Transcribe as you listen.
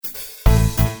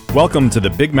Welcome to the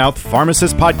Big Mouth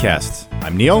Pharmacist Podcast.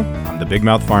 I'm Neil. I'm the Big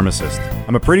Mouth Pharmacist.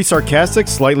 I'm a pretty sarcastic,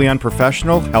 slightly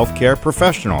unprofessional healthcare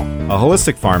professional, a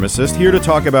holistic pharmacist here to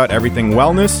talk about everything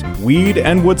wellness, weed,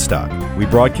 and Woodstock. We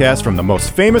broadcast from the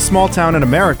most famous small town in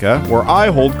America, where I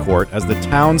hold court as the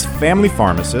town's family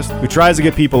pharmacist who tries to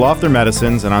get people off their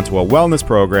medicines and onto a wellness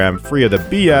program free of the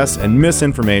BS and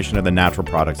misinformation of the natural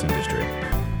products industry.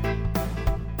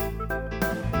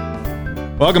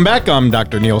 Welcome back. I'm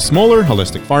Dr. Neil Smoller,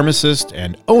 holistic pharmacist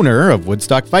and owner of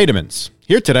Woodstock Vitamins.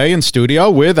 Here today in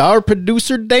studio with our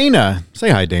producer, Dana.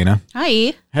 Say hi, Dana.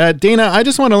 Hi. Dana, I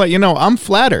just want to let you know I'm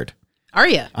flattered. Are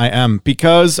you? I am,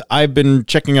 because I've been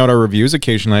checking out our reviews.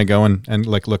 Occasionally I go and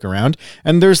look around,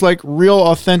 and there's real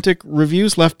authentic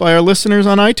reviews left by our listeners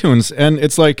on iTunes. And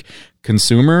it's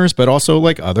consumers, but also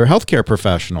other healthcare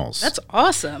professionals. That's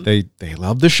awesome. They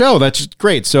love the show. That's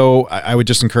great. So I would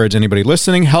just encourage anybody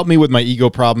listening, help me with my ego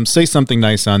problem. Say something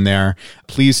nice on there.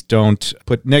 Please don't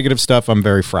put negative stuff. I'm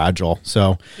very fragile.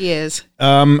 So he is.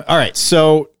 All right.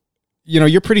 So,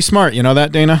 you're pretty smart. You know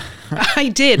that, Dana? I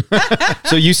did.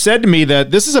 So you said to me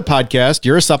that this is a podcast,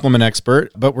 you're a supplement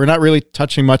expert, but we're not really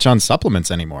touching much on supplements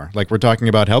anymore. We're talking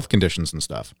about health conditions and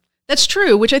stuff. That's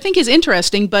true, which I think is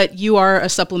interesting, but you are a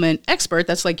supplement expert.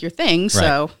 That's your thing, so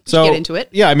right. Let's get into it.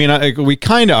 Yeah, I mean, we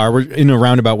kind of are. We're in a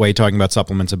roundabout way talking about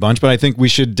supplements a bunch, but I think we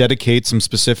should dedicate some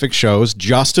specific shows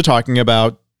just to talking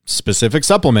about specific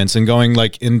supplements and going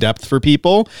in depth for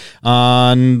people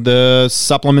on the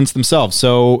supplements themselves.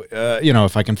 So,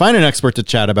 if I can find an expert to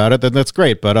chat about it, then that's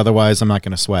great. But otherwise, I'm not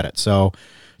going to sweat it. So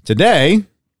today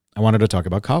I wanted to talk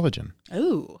about collagen.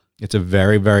 Oh, it's a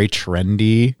very, very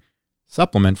trendy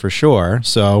supplement for sure.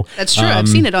 So that's true. I've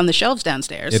seen it on the shelves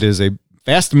downstairs. It is a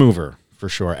fast mover for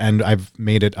sure. And I've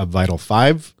made it a Vital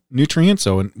 5 nutrient.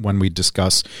 So when we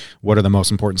discuss what are the most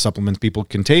important supplements people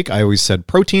can take, I always said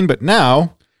protein, but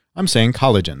now I'm saying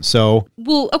collagen. So,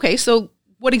 okay. So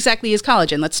what exactly is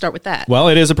collagen? Let's start with that. Well,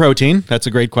 it is a protein. That's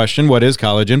a great question. What is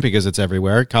collagen? Because it's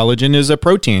everywhere. Collagen is a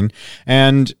protein.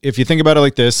 And if you think about it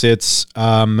like this, it's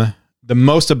the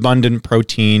most abundant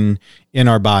protein in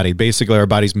our body. Basically, our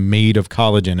body's made of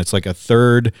collagen. It's a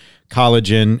third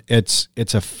collagen. It's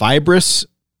a fibrous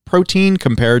protein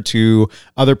compared to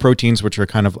other proteins, which are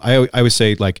kind of, I always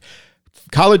say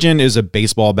collagen is a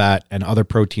baseball bat and other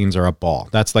proteins are a ball.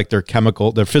 That's their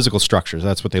physical structures.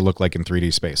 That's what they look like in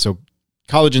 3D space. So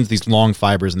collagen's these long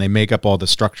fibers and they make up all the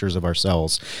structures of our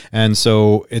cells. And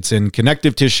so it's in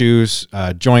connective tissues,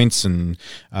 joints, and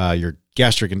your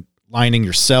gastric lining,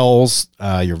 your cells,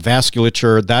 your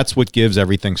vasculature. That's what gives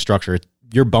everything structure.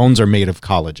 Your bones are made of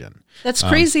collagen. That's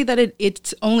crazy that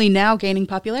it's only now gaining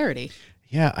popularity.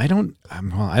 Yeah, I don't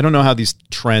know how these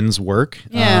trends work,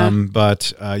 yeah.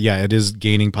 But it is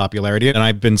gaining popularity. And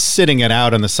I've been sitting it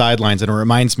out on the sidelines, and it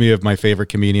reminds me of my favorite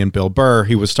comedian, Bill Burr.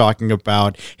 He was talking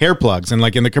about hair plugs, and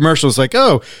in the commercials,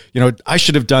 I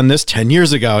should have done this 10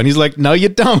 years ago. And he's like, no, you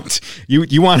don't.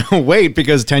 You want to wait,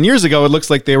 because 10 years ago, it looks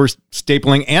like they were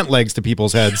stapling ant legs to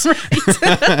people's heads.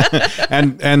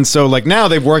 and so now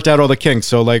they've worked out all the kinks.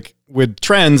 So with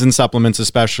trends and supplements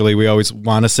especially, we always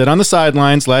want to sit on the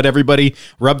sidelines, let everybody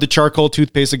rub the charcoal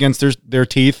toothpaste against their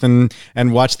teeth and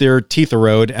watch their teeth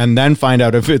erode, and then find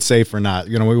out if it's safe or not.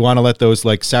 We want to let those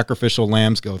sacrificial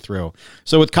lambs go through.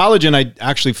 So with collagen, I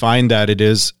actually find that it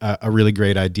is a really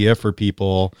great idea for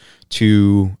people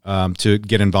to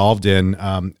get involved in,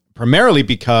 primarily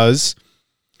because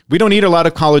we don't eat a lot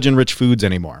of collagen-rich foods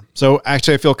anymore. So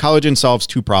actually, I feel collagen solves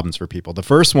two problems for people. The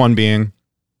first one being,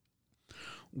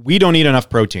 we don't eat enough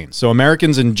protein. So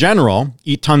Americans in general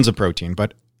eat tons of protein,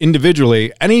 but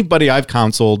individually, anybody I've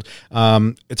counseled,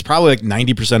 it's probably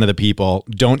 90% of the people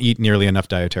don't eat nearly enough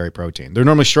dietary protein. They're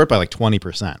normally short by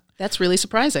 20%. That's really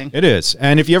surprising. It is.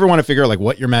 And if you ever want to figure out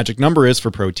what your magic number is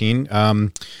for protein,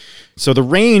 so the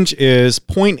range is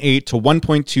 0.8 to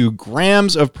 1.2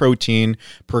 grams of protein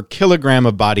per kilogram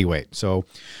of body weight. So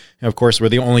of course, we're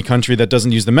the only country that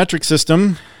doesn't use the metric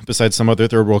system, besides some other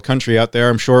third world country out there,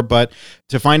 I'm sure. But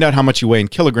to find out how much you weigh in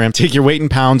kilograms, take your weight in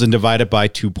pounds and divide it by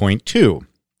 2.2.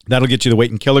 That'll get you the weight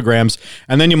in kilograms.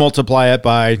 And then you multiply it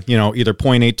by, either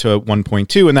 0.8 to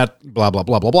 1.2, and that blah, blah,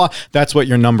 blah, blah, blah. That's what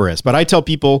your number is. But I tell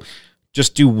people,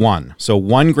 just do 1. So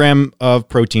 1 gram of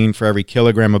protein for every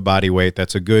kilogram of body weight.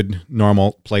 That's a good,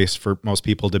 normal place for most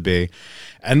people to be.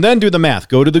 And then do the math.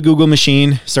 Go to the Google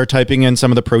machine, start typing in some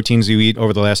of the proteins you eat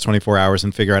over the last 24 hours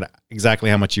and figure out exactly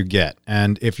how much you get.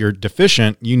 And if you're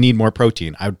deficient, you need more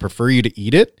protein. I would prefer you to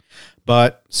eat it,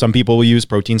 but some people will use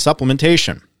protein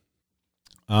supplementation.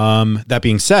 That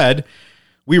being said,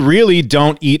 we really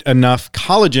don't eat enough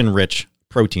collagen-rich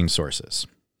protein sources.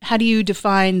 How do you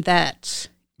define that?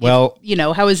 Well,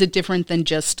 How is it different than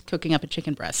just cooking up a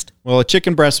chicken breast? Well, a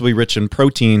chicken breast will be rich in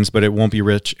proteins, but it won't be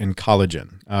rich in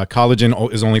collagen.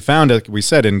 Collagen is only found, like we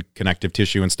said, in connective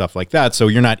tissue and stuff like that. So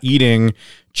you're not eating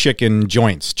chicken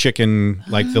joints,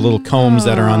 like the little combs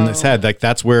that are on this head. Like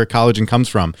that's where collagen comes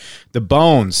from. The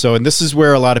bones. So, and this is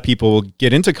where a lot of people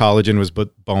get into collagen was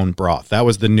bone broth. That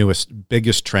was the newest,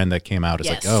 biggest trend that came out. It's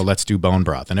like, oh, let's do bone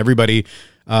broth. And everybody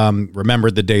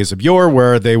remembered the days of yore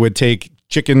where they would take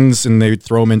chickens and they would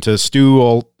throw them into stew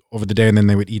all over the day, and then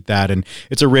they would eat that. And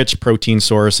it's a rich protein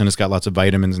source, and it's got lots of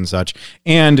vitamins and such.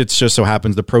 And it just so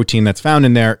happens the protein that's found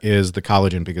in there is the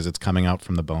collagen because it's coming out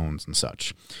from the bones and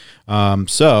such.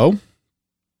 So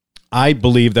I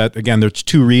believe that, again, there's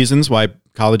two reasons why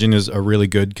collagen is a really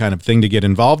good kind of thing to get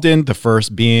involved in. The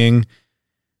first being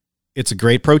it's a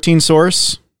great protein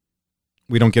source.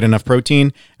 We don't get enough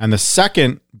protein. And the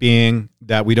second being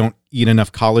that we don't eat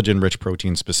enough collagen-rich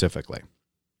protein specifically.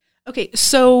 Okay,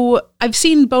 so I've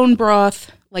seen bone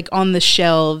broth like on the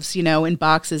shelves, in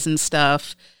boxes and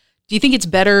stuff. Do you think it's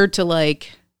better to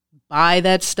buy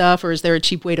that stuff, or is there a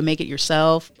cheap way to make it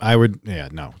yourself?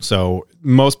 No. So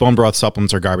most bone broth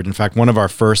supplements are garbage. In fact, one of our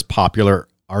first popular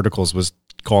articles was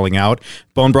calling out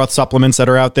bone broth supplements that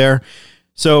are out there.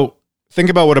 So think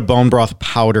about what a bone broth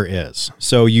powder is.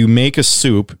 So you make a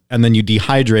soup and then you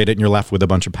dehydrate it and you're left with a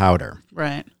bunch of powder.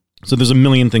 Right. So there's a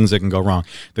million things that can go wrong,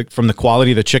 from the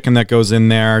quality of the chicken that goes in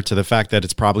there to the fact that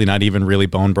it's probably not even really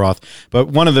bone broth. But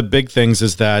one of the big things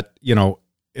is that,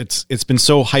 it's been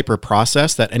so hyper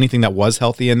processed that anything that was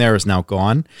healthy in there is now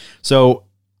gone. So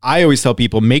I always tell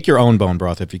people, make your own bone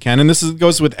broth if you can. And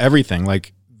goes with everything.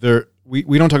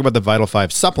 We don't talk about the Vital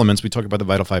 5 supplements. We talk about the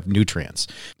Vital 5 nutrients.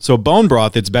 So bone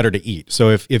broth, it's better to eat. So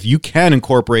if you can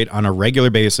incorporate on a regular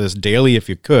basis, daily if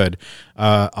you could,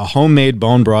 a homemade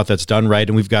bone broth that's done right,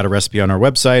 and we've got a recipe on our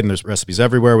website, and there's recipes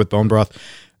everywhere with bone broth,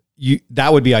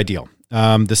 that would be ideal.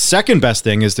 The second best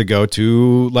thing is to go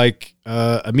to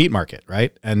a meat market,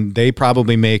 right? And they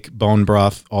probably make bone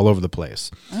broth all over the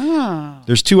place. Oh.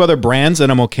 There's two other brands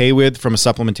that I'm okay with from a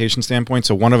supplementation standpoint.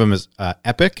 So one of them is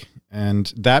Epic,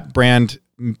 and that brand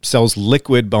sells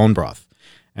liquid bone broth.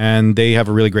 And they have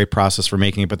a really great process for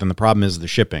making it, but then the problem is the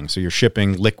shipping. So you're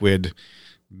shipping liquid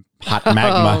hot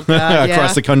magma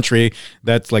across the country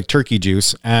that's like turkey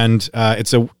juice, and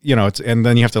and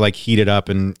then you have to heat it up,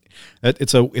 and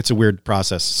it's a weird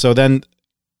process. So then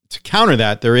to counter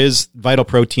that, there is Vital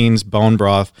Proteins bone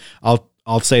broth.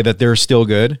 I'll say that they're still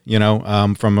good,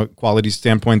 from a quality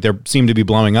standpoint. They seem to be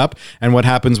blowing up, and what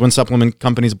happens when supplement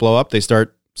companies blow up? They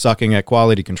start sucking at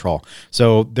quality control.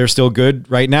 So they're still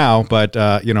good right now, but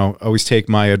always take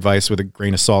my advice with a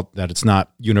grain of salt that it's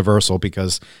not universal,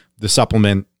 because the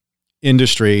supplement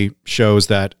industry shows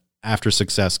that after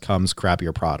success comes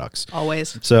crappier products.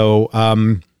 Always. So,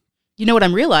 what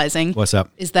I'm realizing? What's up?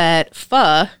 Is that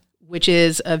pho, which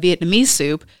is a Vietnamese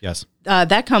soup. Yes.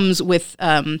 That comes with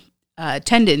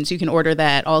tendons. You can order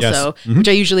that also, yes. Mm-hmm. which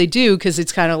I usually do because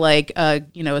it's kind of like a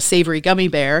savory gummy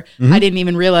bear. Mm-hmm. I didn't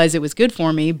even realize it was good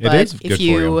for me. But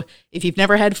if you've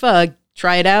never had pho,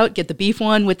 try it out. Get the beef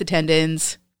one with the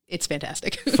tendons. It's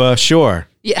fantastic. For sure.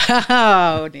 Yeah.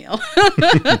 Oh, Neil.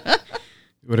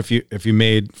 What if you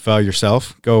made pho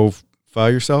yourself? Go pho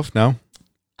yourself? No?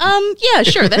 Yeah,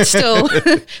 sure. That's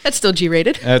still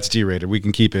G-rated. That's G-rated. We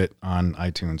can keep it on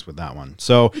iTunes with that one.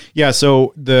 So, yeah,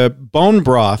 so the bone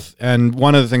broth, and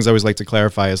one of the things I always like to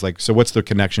clarify is so what's the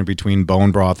connection between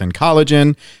bone broth and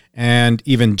collagen and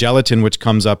even gelatin, which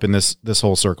comes up in this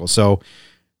whole circle. So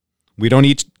we don't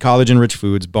eat collagen-rich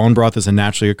foods. Bone broth is a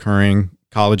naturally occurring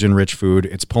collagen-rich food.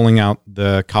 It's pulling out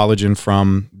the collagen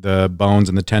from the bones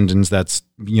and the tendons that's,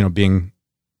 being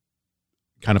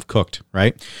kind of cooked,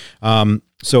 right?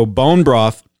 So bone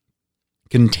broth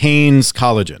contains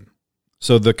collagen.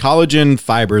 So the collagen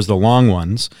fibers, the long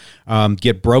ones,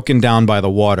 get broken down by the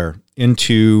water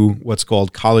into what's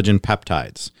called collagen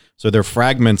peptides. So they're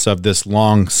fragments of this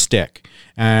long stick.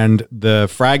 And the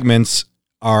fragments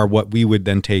are what we would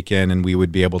then take in and we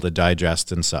would be able to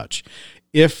digest and such.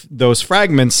 If those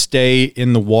fragments stay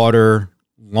in the water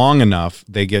long enough,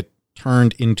 they get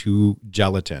turned into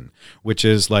gelatin, which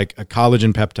is like a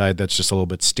collagen peptide that's just a little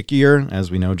bit stickier,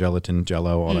 as we know, gelatin,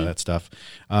 jello, all of that stuff.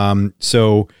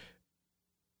 So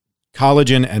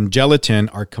collagen and gelatin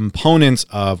are components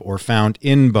of or found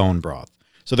in bone broth.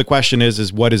 So the question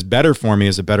is what is better for me?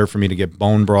 Is it better for me to get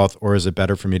bone broth, or is it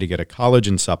better for me to get a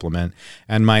collagen supplement?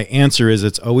 And my answer is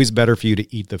it's always better for you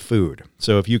to eat the food.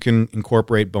 So if you can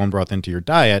incorporate bone broth into your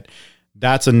diet,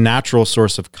 that's a natural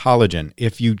source of collagen.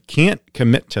 If you can't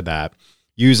commit to that,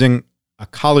 using a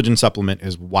collagen supplement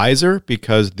is wiser,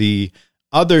 because the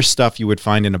other stuff you would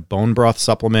find in a bone broth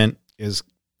supplement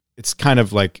it's kind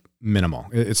of like minimal.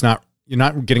 It's not, you're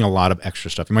not getting a lot of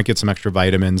extra stuff. You might get some extra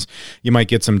vitamins, you might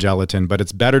get some gelatin, but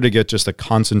it's better to get just a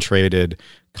concentrated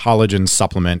collagen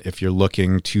supplement if you're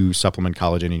looking to supplement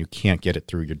collagen and you can't get it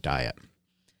through your diet.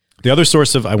 The other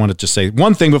source of, I want to just say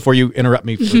one thing before you interrupt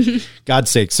me, for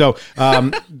God's sake. So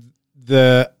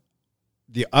the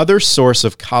other source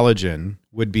of collagen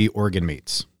would be organ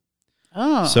meats.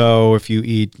 Oh. So if you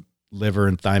eat liver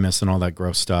and thymus and all that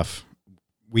gross stuff,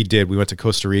 we went to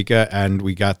Costa Rica and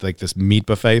we got like this meat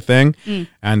buffet thing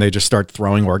and they just start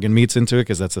throwing organ meats into it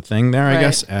because that's a thing there, I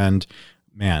guess. And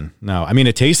man, no, I mean,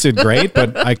 it tasted great,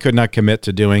 but I could not commit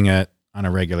to doing it on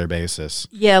a regular basis.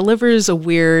 Yeah, liver is a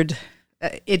weird,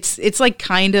 it's like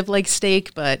kind of like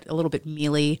steak, but a little bit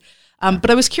mealy. But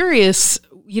I was curious,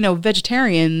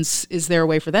 vegetarians, is there a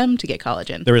way for them to get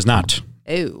collagen? There is not.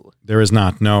 Oh. There is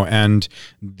not, no. And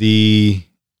the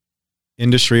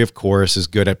industry, of course, is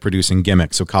good at producing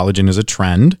gimmicks. So collagen is a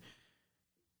trend.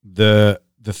 The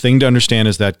thing to understand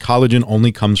is that collagen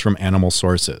only comes from animal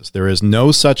sources. There is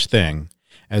no such thing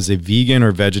as a vegan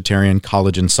or vegetarian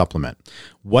collagen supplement.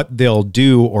 What they'll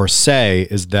do or say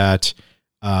is that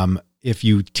if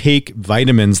you take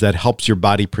vitamins that helps your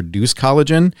body produce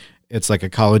collagen, it's like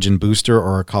a collagen booster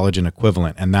or a collagen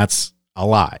equivalent. And that's a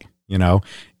lie.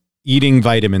 Eating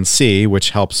vitamin C,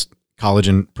 which helps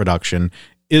collagen production,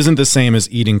 isn't the same as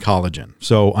eating collagen.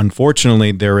 So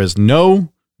unfortunately, there is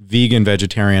no vegan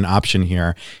vegetarian option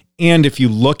here. And if you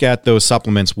look at those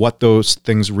supplements, what those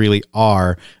things really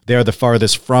are, they're the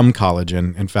farthest from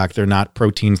collagen. In fact, they're not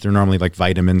proteins. They're normally like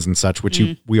vitamins and such, which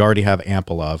we already have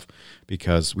ample of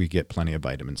because we get plenty of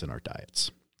vitamins in our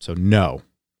diets. So no.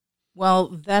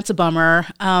 Well, that's a bummer.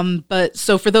 But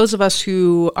so for those of us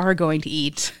who are going to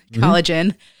eat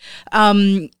collagen,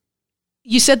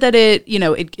 you said that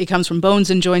it comes from bones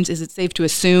and joints. Is it safe to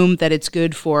assume that it's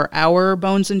good for our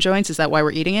bones and joints? Is that why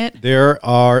we're eating it? There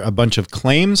are a bunch of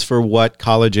claims for what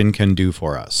collagen can do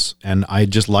for us. And I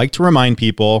just like to remind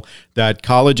people that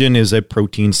collagen is a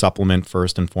protein supplement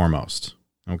first and foremost.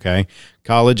 Okay.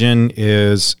 Collagen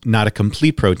is not a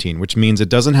complete protein, which means it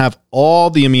doesn't have all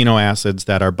the amino acids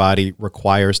that our body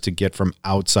requires to get from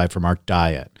outside from our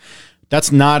diet.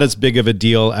 That's not as big of a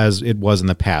deal as it was in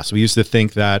the past. We used to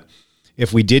think that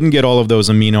if we didn't get all of those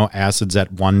amino acids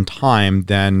at one time,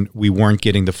 then we weren't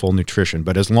getting the full nutrition.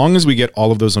 But as long as we get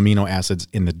all of those amino acids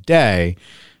in the day,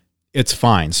 it's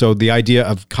fine. So the idea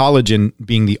of collagen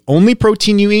being the only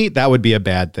protein you eat, that would be a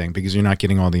bad thing because you're not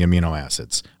getting all the amino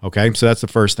acids. Okay. So that's the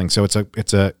first thing. So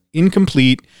it's a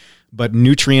incomplete but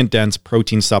nutrient dense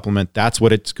protein supplement. That's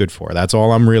what it's good for. That's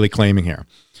all I'm really claiming here.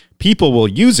 People will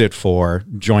use it for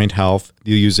joint health.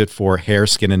 They'll use it for hair,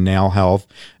 skin, and nail health.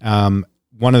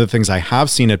 One of the things I have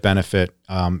seen it benefit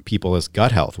people is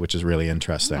gut health, which is really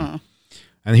interesting.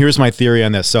 And here's my theory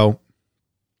on this. So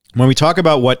when we talk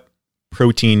about what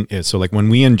protein is, so like when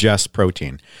we ingest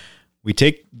protein, we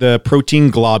take the protein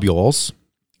globules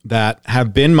that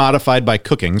have been modified by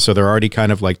cooking, so they're already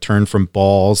kind of like turned from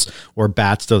balls or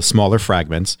bats to smaller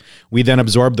fragments. We then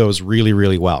absorb those really,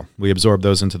 really well. We absorb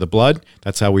those into the blood.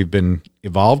 That's how we've been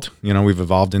evolved. We've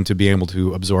evolved into being able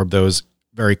to absorb those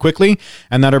very quickly,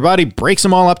 and that our body breaks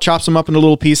them all up, chops them up into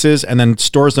little pieces, and then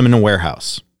stores them in a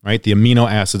warehouse, right? The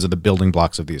amino acids are the building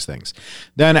blocks of these things.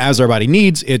 Then as our body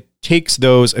needs, it takes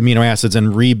those amino acids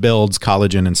and rebuilds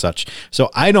collagen and such. So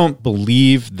I don't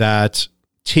believe that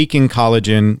taking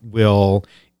collagen will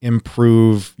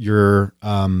improve your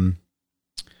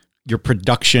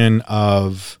production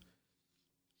of,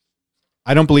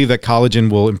 I don't believe that collagen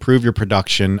will improve your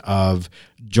production of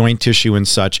joint tissue and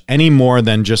such any more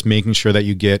than just making sure that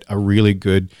you get a really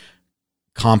good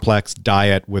complex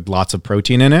diet with lots of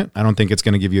protein in it. I don't think it's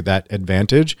going to give you that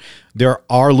advantage. There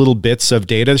are little bits of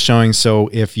data showing, so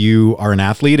if you are an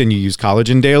athlete and you use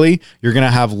collagen daily, you're going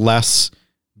to have less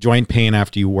joint pain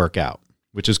after you work out,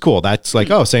 which is cool. That's like,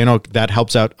 that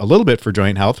helps out a little bit for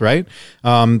joint health, right?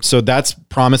 So that's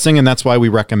promising, and that's why we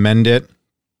recommend it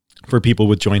for people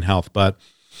with joint health. But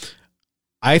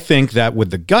I think that with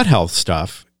the gut health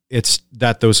stuff, it's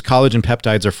that those collagen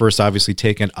peptides are first obviously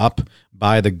taken up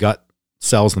by the gut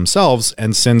cells themselves.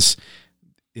 And since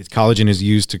collagen is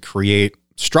used to create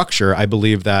structure, I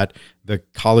believe that the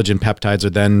collagen peptides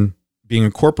are then being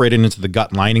incorporated into the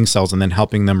gut lining cells and then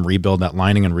helping them rebuild that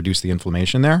lining and reduce the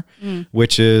inflammation there,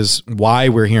 which is why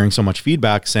we're hearing so much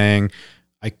feedback saying,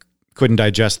 I couldn't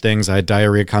digest things. I had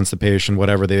diarrhea, constipation,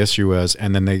 whatever the issue was.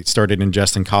 And then they started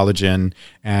ingesting collagen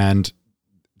and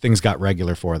things got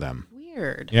regular for them.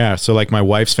 Weird. Yeah. So like my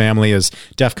wife's family is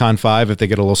DEFCON 5. If they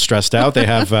get a little stressed out, they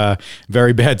have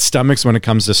very bad stomachs when it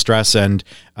comes to stress. And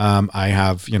I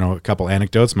have, a couple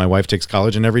anecdotes. My wife takes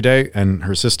collagen every day and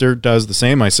her sister does the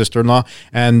same, my sister-in-law.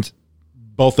 And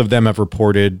both of them have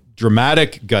reported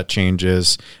dramatic gut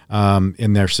changes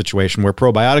in their situation where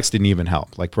probiotics didn't even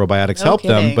help. Like probiotics helped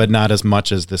them, but not as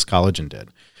much as this collagen did.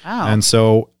 Wow. And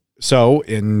so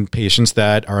in patients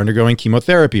that are undergoing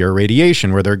chemotherapy or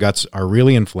radiation where their guts are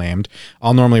really inflamed,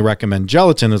 I'll normally recommend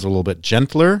gelatin is a little bit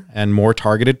gentler and more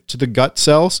targeted to the gut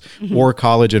cells, or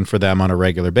collagen for them on a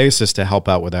regular basis to help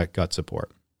out with that gut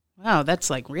support. Wow, that's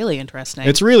like really interesting.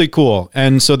 It's really cool.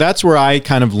 And so that's where I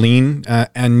kind of lean.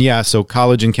 So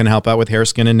collagen can help out with hair,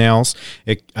 skin, and nails.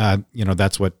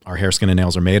 That's what our hair, skin, and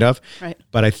nails are made of. Right.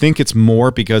 But I think it's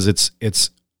more because it's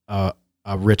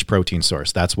a rich protein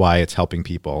source. That's why it's helping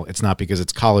people. It's not because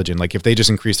it's collagen. Like if they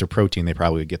just increase their protein, they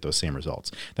probably would get those same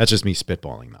results. That's just me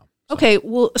spitballing though. So. Okay.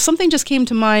 Well, something just came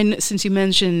to mind since you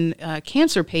mentioned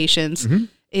cancer patients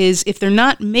is if they're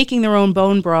not making their own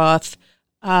bone broth,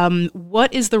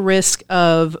 what is the risk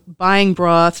of buying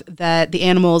broth that the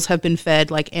animals have been fed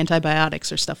like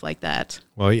antibiotics or stuff like that?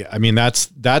 Well, yeah, I mean,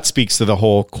 that speaks to the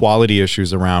whole quality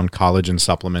issues around collagen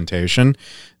supplementation.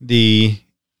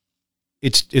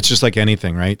 It's just like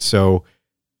anything, right? So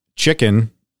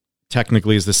chicken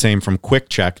technically is the same from Quick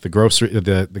Check,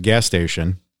 the gas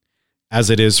station, as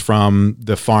it is from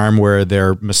the farm where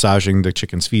they're massaging the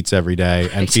chicken's feet every day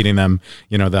and feeding them,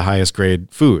 the highest grade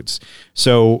foods.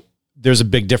 So there's a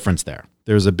big difference there.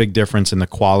 There's a big difference in the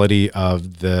quality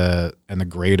of the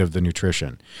grade of the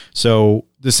nutrition. So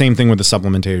the same thing with the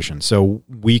supplementation. So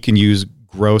we can use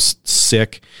gross,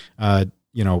 sick,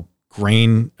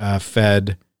 grain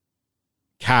fed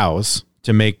cows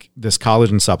to make this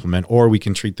collagen supplement, or we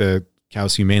can treat the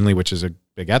cows humanely, which is a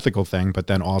big ethical thing, but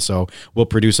then also will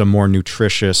produce a more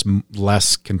nutritious,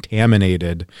 less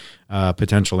contaminated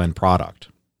potential end product,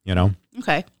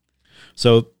 Okay.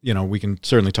 So, we can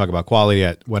certainly talk about quality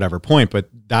at whatever point, but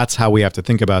that's how we have to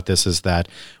think about this, is that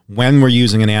when we're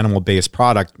using an animal-based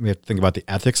product, we have to think about the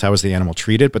ethics, how was the animal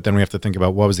treated, but then we have to think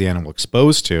about what was the animal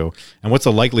exposed to, and what's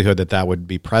the likelihood that that would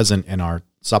be present in our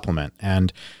supplement.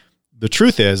 And the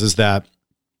truth is that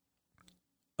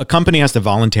a company has to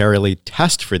voluntarily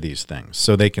test for these things.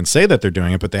 So they can say that they're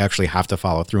doing it, but they actually have to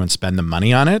follow through and spend the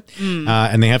money on it.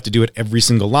 And they have to do it every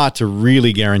single lot to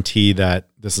really guarantee that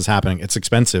this is happening. It's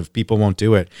expensive. People won't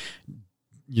do it.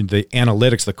 The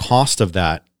analytics, the cost of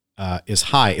that is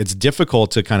high. It's difficult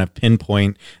to kind of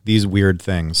pinpoint these weird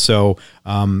things. So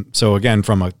again,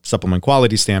 from a supplement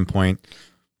quality standpoint,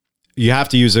 you have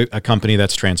to use a company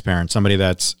that's transparent, somebody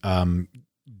that's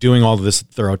doing all of this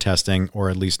thorough testing, or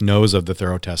at least knows of the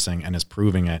thorough testing and is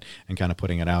proving it and kind of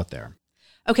putting it out there.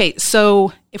 Okay,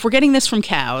 so if we're getting this from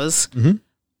cows,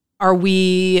 are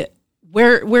we?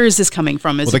 Where is this coming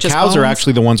from? Is the it just cows bones? are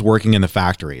actually the ones working in the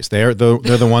factories. They're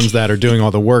the ones that are doing all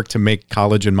the work to make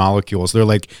collagen molecules. They're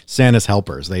like Santa's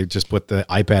helpers. They just put the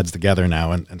iPads together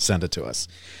now and send it to us.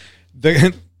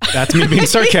 That's me being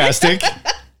sarcastic.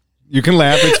 You can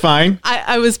laugh. It's fine.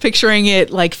 I was picturing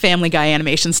it like Family Guy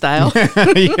animation style.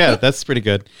 Yeah, that's pretty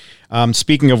good.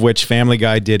 Speaking of which, Family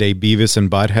Guy did a Beavis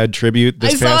and Butthead tribute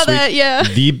this past week. I saw that, yeah.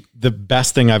 The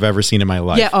best thing I've ever seen in my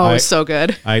life. Yeah, it was so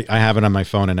good. I have it on my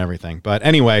phone and everything. But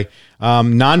anyway,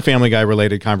 non-Family Guy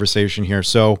related conversation here.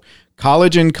 So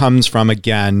collagen comes from,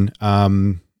 again,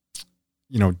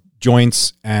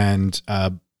 joints and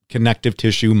connective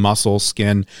tissue, muscle,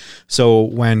 skin. So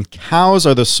when cows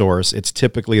are the source, it's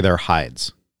typically their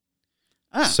hides.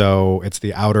 So it's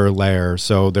the outer layer.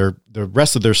 So the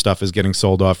rest of their stuff is getting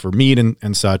sold off for meat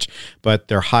and such, but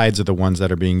their hides are the ones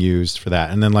that are being used for that.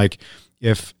 And then like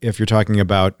if you're talking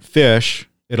about fish,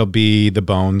 it'll be the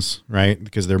bones, right?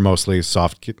 Because they're mostly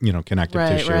soft, connective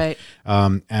tissue. Right.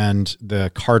 And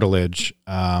the cartilage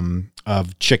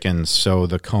of chickens, so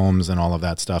the combs and all of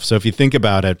that stuff. So if you think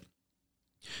about it,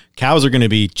 cows are going to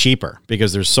be cheaper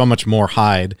because there's so much more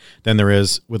hide than there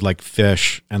is with like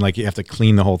fish, and like you have to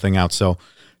clean the whole thing out. So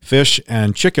fish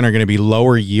and chicken are going to be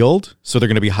lower yield, so they're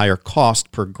going to be higher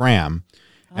cost per gram,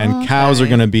 and cows are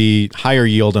going to be higher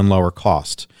yield and lower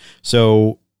cost.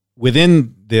 So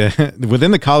within the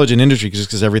collagen industry, just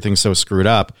because everything's so screwed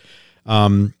up,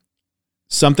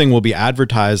 something will be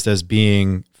advertised as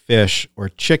being fish or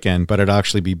chicken, but it'll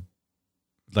actually be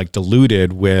like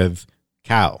diluted with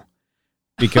cow.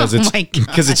 Because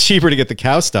it's cheaper to get the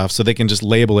cow stuff, so they can just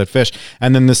label it fish.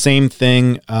 And then the same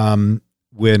thing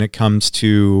when it comes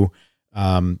to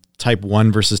type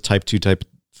 1 versus type 2, type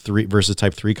 3 versus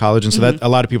type 3 collagen. So that a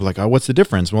lot of people are like, oh, what's the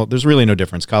difference? Well, there's really no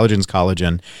difference. Collagen's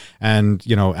collagen. And,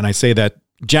 and I say that,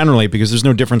 generally, because there's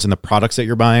no difference in the products that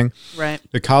you're buying. Right.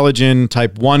 The collagen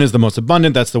type 1 is the most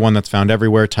abundant. That's the one that's found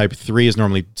everywhere. Type 3 is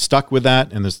normally stuck with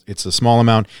that, and it's a small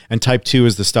amount. And type 2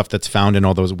 is the stuff that's found in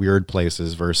all those weird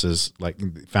places versus like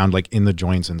found like in the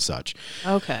joints and such.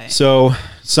 Okay. So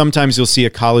sometimes you'll see a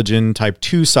collagen type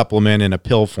 2 supplement in a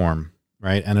pill form,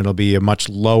 right? And it'll be a much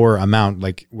lower amount.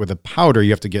 Like with a powder,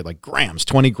 you have to get like grams,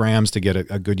 20 grams to get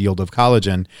a good yield of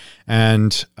collagen.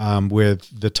 And with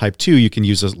the type 2, you can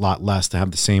use a lot less to have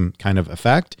the same kind of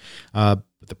effect. But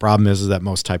the problem is that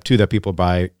most type 2 that people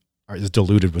buy is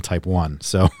diluted with type 1.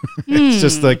 So it's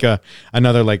just like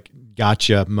another like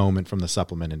gotcha moment from the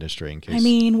supplement industry. In case, I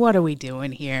mean, what are we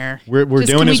doing here? We're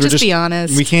just be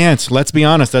honest. We can't. Let's be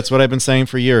honest. That's what I've been saying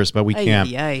for years, but we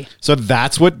can't. So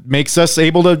that's what makes us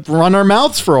able to run our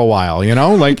mouths for a while. You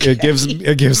know, like it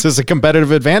gives us a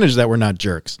competitive advantage that we're not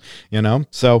jerks. You know.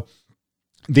 So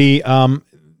the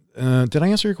did I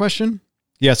answer your question?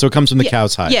 Yeah, so it comes from the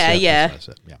cow's hides. Yeah.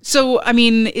 So, I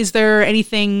mean, is there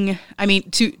anything, I mean,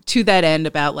 to that end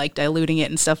about like diluting it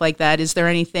and stuff like that, is there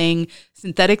anything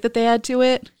synthetic that they add to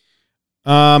it?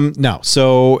 No.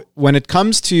 So when it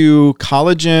comes to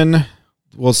collagen,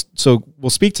 we'll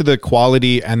speak to the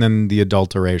quality and then the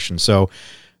adulteration. So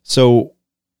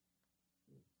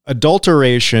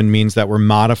adulteration means that we're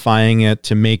modifying it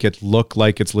to make it look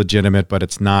like it's legitimate, but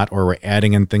it's not, or we're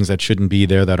adding in things that shouldn't be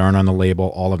there that aren't on the label,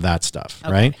 all of that stuff,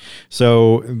 right?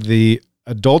 So the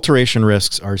adulteration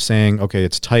risks are saying, okay,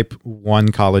 it's type 1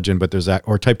 collagen, but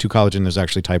or type 2 collagen, there's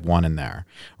actually type 1 in there,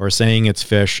 or saying it's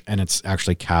fish and it's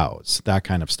actually cows, that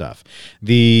kind of stuff.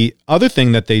 The other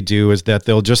thing that they do is that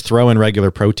they'll just throw in regular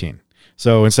protein.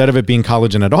 So instead of it being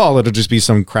collagen at all, it'll just be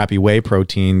some crappy whey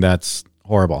protein that's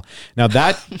horrible. Now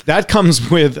that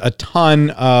comes with a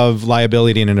ton of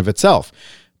liability in and of itself,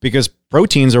 because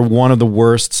proteins are one of the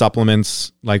worst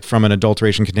supplements, like from an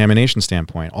adulteration contamination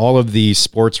standpoint. All of the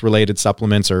sports related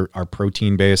supplements are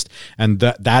protein based, and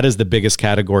that is the biggest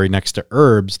category next to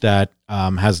herbs that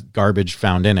has garbage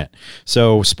found in it.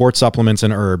 So sports supplements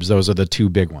and herbs, those are the two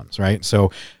big ones, right?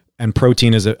 So, and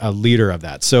protein is a leader of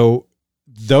that. So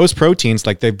those proteins,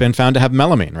 like they've been found to have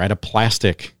melamine, right? A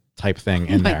plastic type thing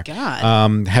in there.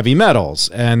 God. Heavy metals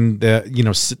and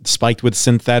spiked with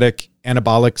synthetic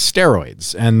anabolic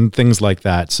steroids and things like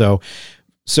that. So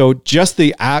just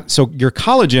your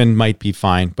collagen might be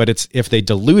fine, but if they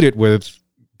dilute it with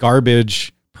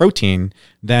garbage protein,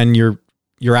 then you're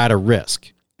at a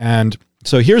risk. And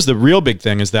so here's the real big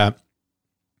thing is that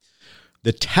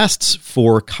the tests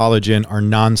for collagen are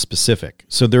non-specific.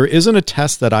 So there isn't a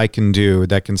test that I can do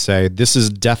that can say, this is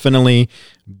definitely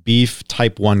beef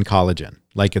type 1 collagen,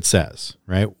 like it says,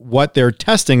 right? What they're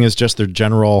testing is just their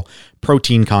general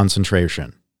protein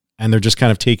concentration. And they're just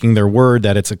kind of taking their word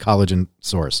that it's a collagen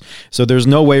source. So there's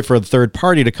no way for a third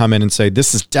party to come in and say,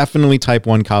 this is definitely type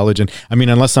 1 collagen. I mean,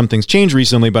 unless something's changed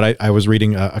recently, but I was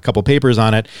reading a couple papers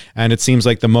on it, and it seems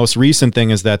like the most recent thing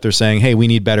is that they're saying, hey, we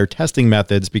need better testing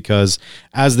methods, because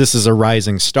as this is a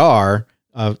rising star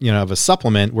of a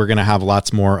supplement, we're going to have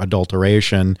lots more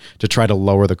adulteration to try to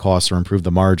lower the costs or improve the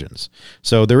margins.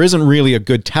 So there isn't really a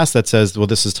good test that says, well,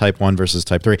 this is type 1 versus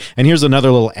type 3. And here's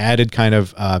another little added kind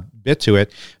of bit to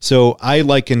it. So I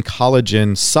liken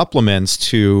collagen supplements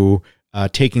to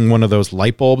taking one of those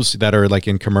light bulbs that are like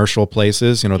in commercial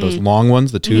places, those long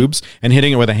ones, the tubes, and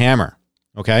hitting it with a hammer.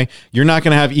 Okay. You're not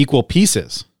going to have equal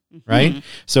pieces. Right.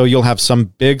 So you'll have some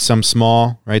big, some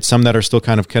small, right? Some that are still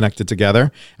kind of connected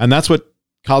together. And that's what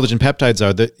collagen peptides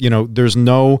are. That, there's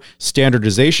no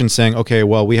standardization saying, okay,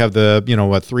 well, we have the,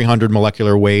 300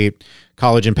 molecular weight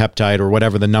collagen peptide or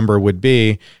whatever the number would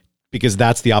be, because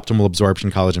that's the optimal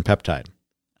absorption collagen peptide.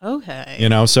 Okay.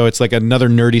 So it's like another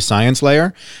nerdy science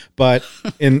layer, but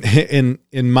in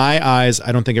my eyes,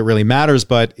 I don't think it really matters,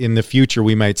 but in the future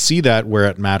we might see that where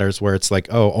it matters, where it's like,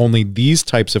 oh, only these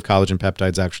types of collagen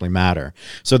peptides actually matter.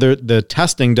 So the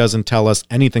testing doesn't tell us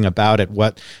anything about it,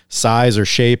 what size or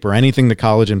shape or anything the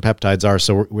collagen peptides are.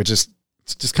 So it's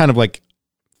just kind of like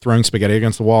throwing spaghetti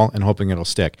against the wall and hoping it'll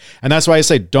stick. And that's why I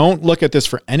say, don't look at this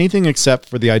for anything except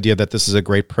for the idea that this is a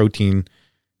great protein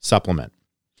supplement.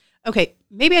 Okay,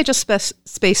 maybe I just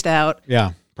spaced out.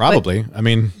 Yeah, probably. I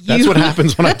mean, that's what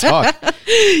happens when I talk.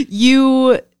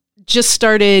 You just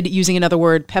started using another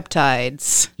word,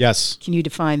 peptides. Yes. Can you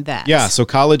define that? Yeah, so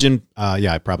collagen,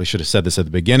 I probably should have said this at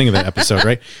the beginning of the episode,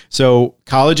 right? So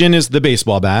collagen is the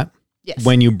baseball bat. Yes.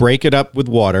 When you break it up with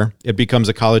water, it becomes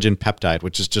a collagen peptide,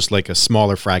 which is just like a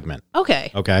smaller fragment.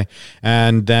 Okay.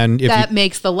 And then that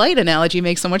makes the light analogy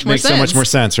make so much more sense. Makes so much more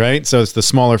sense, right? So it's the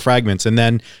smaller fragments. And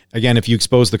then again, if you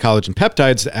expose the collagen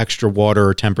peptides to extra water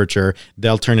or temperature,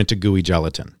 they'll turn into gooey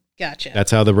gelatin. Gotcha.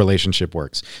 That's how the relationship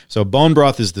works. So bone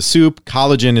broth is the soup,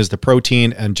 collagen is the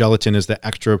protein, and gelatin is the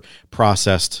extra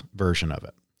processed version of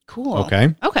it. Cool.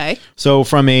 Okay. So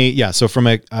from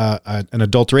an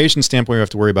adulteration standpoint, we have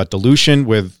to worry about dilution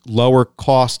with lower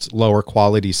cost, lower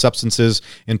quality substances,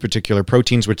 in particular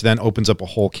proteins, which then opens up a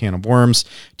whole can of worms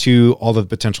to all of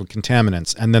the potential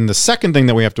contaminants. And then the second thing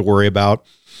that we have to worry about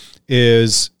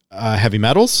is heavy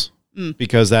metals,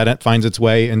 because that finds its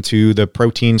way into the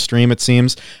protein stream, it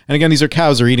seems. And again, these are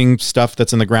cows. They're eating stuff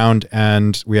that's in the ground,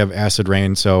 and we have acid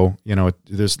rain. So,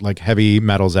 there's like heavy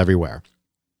metals everywhere.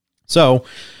 So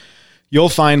you'll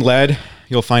find lead,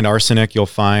 you'll find arsenic, you'll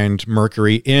find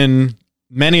mercury in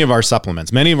many of our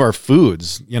supplements, many of our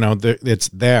foods, it's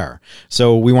there.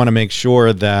 So we want to make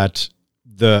sure that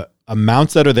the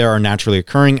amounts that are there are naturally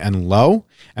occurring and low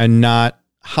and not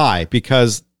high,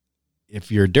 because if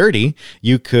you're dirty,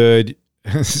 you could.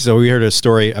 So we heard a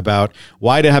story about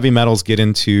why do heavy metals get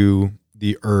into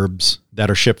the herbs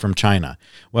that are shipped from China?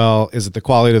 Well, is it the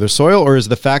quality of their soil, or is it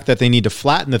the fact that they need to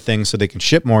flatten the things so they can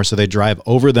ship more, so they drive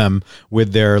over them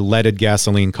with their leaded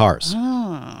gasoline cars?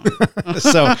 Oh.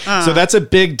 So that's a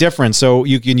big difference. So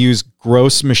you can use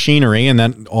gross machinery, and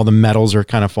then all the metals are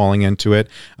kind of falling into it.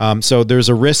 So there's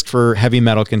a risk for heavy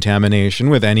metal contamination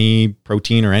with any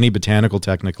protein or any botanical,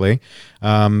 technically.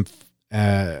 And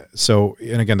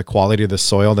again, the quality of the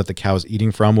soil that the cow is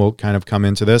eating from will kind of come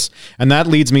into this. And that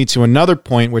leads me to another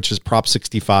point, which is Prop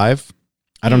 65.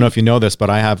 I don't know if you know this, but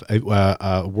I have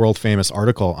a world famous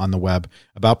article on the web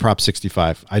about Prop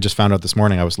 65. I just found out this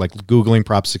morning. I was like Googling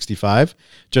Prop 65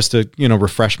 just to,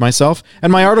 refresh myself.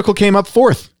 And my article came up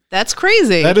fourth. That's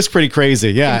crazy. That is pretty crazy.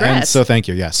 Yeah. Congrats. And so thank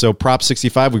you. Yeah. So Prop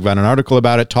 65, we've got an article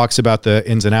about it, talks about the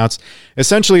ins and outs.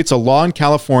 Essentially, it's a law in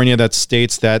California that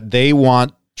states that they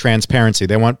want transparency.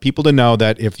 They want people to know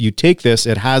that if you take this,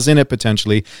 it has in it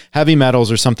potentially heavy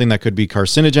metals or something that could be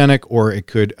carcinogenic, or it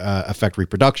could affect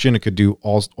reproduction. It could do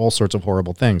all sorts of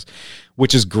horrible things,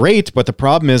 which is great. But the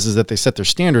problem is that they set their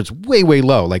standards way, way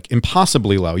low, like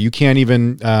impossibly low. You can't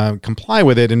even comply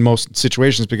with it in most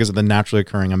situations because of the naturally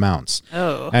occurring amounts.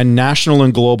 Oh. And national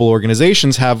and global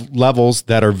organizations have levels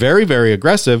that are very, very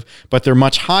aggressive, but they're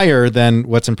much higher than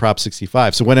what's in Prop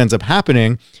 65. So what ends up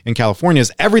happening in California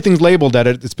is everything's labeled that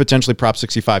it's potentially Prop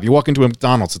 65. You walk into a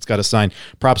McDonald's, it's got a sign,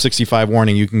 Prop 65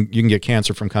 warning, you can get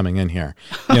cancer from coming in here,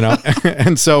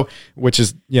 and so, which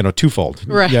is, twofold.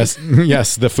 Right. Yes,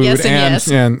 the food yes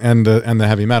and the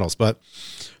heavy metals. But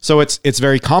so it's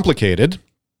very complicated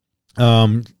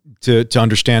to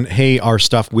understand, hey, our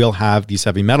stuff will have these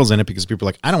heavy metals in it, because people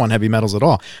are like, I don't want heavy metals at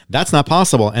all. That's not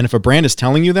possible. And if a brand is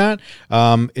telling you that,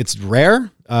 it's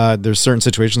rare. There's certain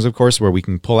situations, of course, where we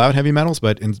can pull out heavy metals,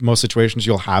 but in most situations,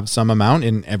 you'll have some amount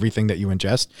in everything that you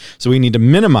ingest. So we need to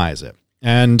minimize it.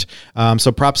 And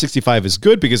so Prop 65 is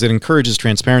good because it encourages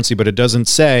transparency, but it doesn't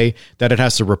say that it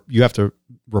has to. You have to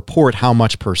report how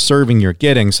much per serving you're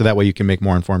getting, so that way you can make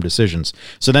more informed decisions.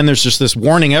 So then there's just this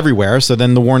warning everywhere. So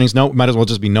then the warnings might as well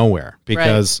just be nowhere,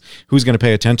 because who's going to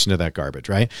pay attention to that garbage,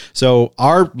 right? So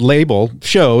our label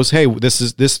shows, hey, this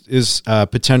is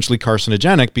potentially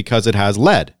carcinogenic because it has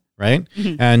lead. Right.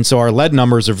 Mm-hmm. And so our lead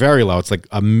numbers are very low. It's like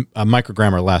a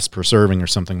microgram or less per serving or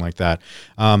something like that.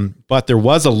 But there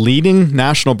was a leading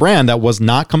national brand that was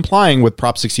not complying with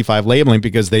Prop 65 labeling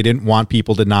because they didn't want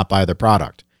people to not buy their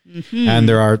product. Mm-hmm. And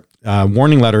there are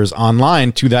warning letters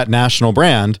online to that national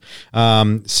brand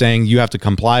saying you have to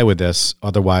comply with this.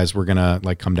 Otherwise, we're going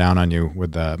to come down on you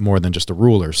with more than just a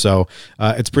ruler. So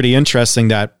it's pretty interesting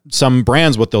that some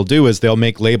brands, what they'll do is they'll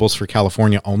make labels for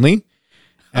California only.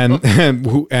 And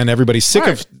everybody's sick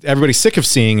of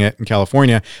seeing it in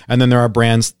California. And then there are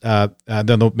brands then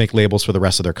they'll make labels for the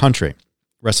rest of the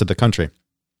country.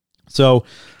 So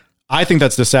I think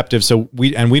that's deceptive. So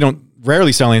we don't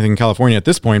rarely sell anything in California at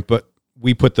this point, but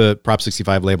we put the Prop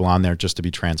 65 label on there just to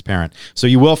be transparent. So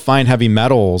you will find heavy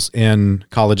metals in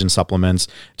collagen supplements,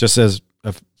 just as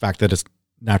a fact that it's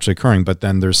naturally occurring, but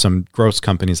then there's some gross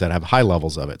companies that have high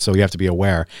levels of it. So you have to be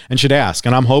aware and should ask.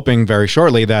 And I'm hoping very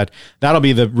shortly that that'll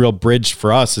be the real bridge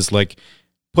for us, is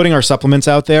putting our supplements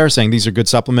out there, saying these are good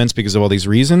supplements because of all these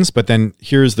reasons, but then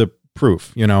here's the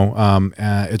proof,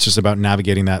 it's just about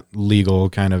navigating that legal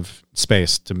kind of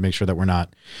space to make sure that we're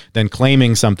not then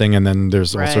claiming something and then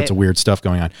there's all sorts of weird stuff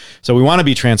going on. So we want to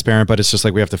be transparent, but it's just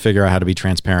we have to figure out how to be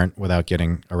transparent without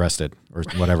getting arrested or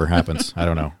whatever happens. I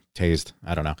don't know. Tased.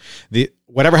 I don't know.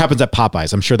 Whatever happens at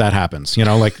Popeyes, I'm sure that happens, we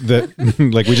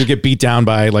just get beat down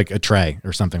by a tray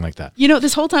or something like that.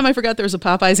 This whole time I forgot there was a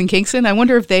Popeyes in Kingston. I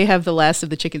wonder if they have the last of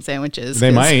the chicken sandwiches.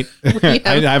 They might.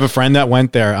 I have a friend that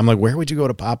went there. I'm like, where would you go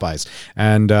to Popeyes?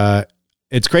 And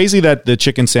it's crazy that the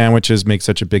chicken sandwiches make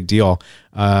such a big deal.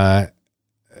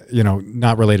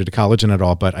 not related to collagen at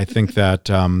all, but I think that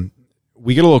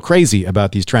we get a little crazy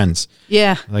about these trends.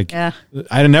 Yeah. Yeah.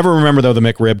 I never remember, though, the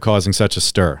McRib causing such a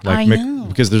stir. I know.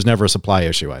 Because there's never a supply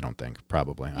issue, I don't think,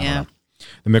 probably. I don't know.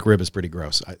 The McRib is pretty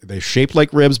gross. They're shaped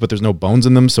like ribs, but there's no bones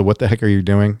in them, so what the heck are you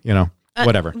doing?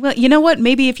 Whatever. Well, you know what?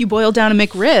 Maybe if you boil down a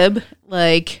McRib,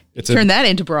 turn that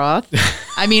into broth.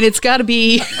 I mean, it's got to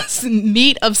be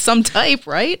meat of some type,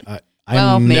 right?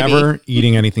 I'm never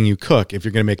eating anything you cook if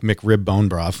you're going to make McRib bone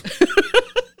broth.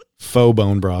 Faux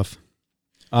bone broth.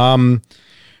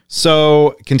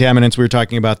 So contaminants, we were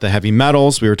talking about the heavy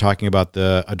metals. We were talking about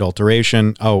the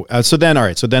adulteration. So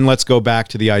then let's go back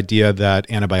to the idea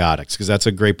that antibiotics, because that's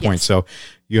a great point. Yes. So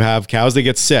you have cows that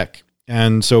get sick.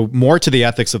 And so more to the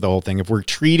ethics of the whole thing. If we're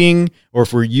treating or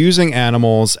if we're using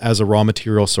animals as a raw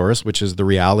material source, which is the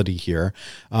reality here,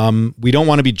 we don't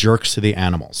want to be jerks to the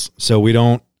animals. So we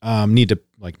don't need to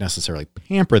necessarily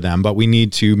pamper them, but we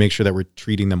need to make sure that we're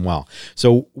treating them well.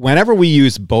 So whenever we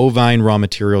use bovine raw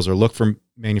materials or look for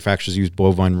manufacturers use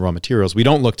bovine raw materials, we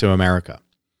don't look to America.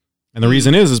 And the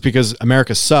reason is because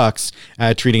America sucks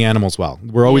at treating animals well.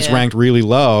 We're always ranked really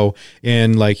low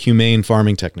in humane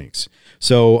farming techniques.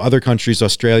 So other countries,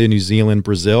 Australia, New Zealand,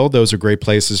 Brazil, those are great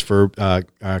places for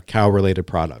cow-related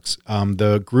products.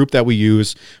 The group that we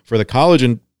use for the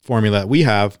collagen formula that we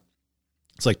have,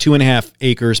 it's 2.5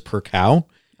 acres per cow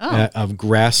of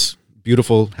grass,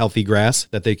 beautiful, healthy grass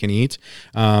that they can eat.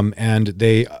 And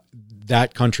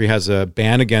that country has a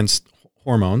ban against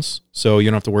hormones, so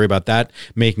you don't have to worry about that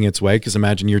making its way, because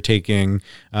imagine you're taking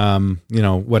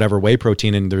whatever whey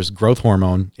protein and there's growth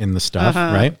hormone in the stuff,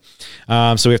 right?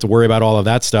 So we have to worry about all of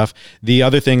that stuff. The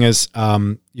other thing is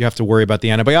you have to worry about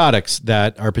the antibiotics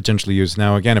that are potentially used.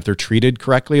 Now, again, if they're treated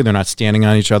correctly, they're not standing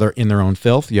on each other in their own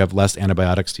filth, you have less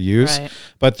antibiotics to use. Right.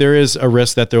 But there is a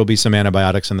risk that there will be some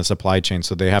antibiotics in the supply chain,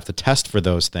 so they have to test for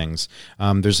those things.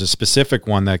 There's a specific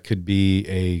one that could be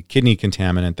a kidney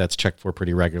contaminant that's checked for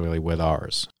pretty regularly with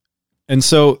ours. And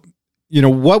so,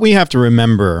 what we have to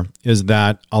remember is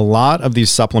that a lot of these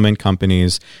supplement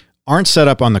companies aren't set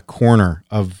up on the corner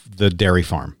of the dairy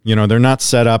farm. They're not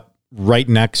set up right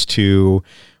next to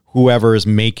whoever is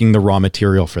making the raw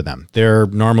material for them. They're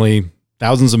normally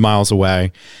thousands of miles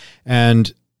away,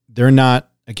 and they're not,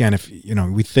 again, if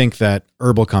we think that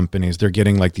herbal companies, they're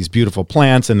getting these beautiful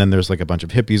plants, and then there's a bunch of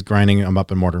hippies grinding them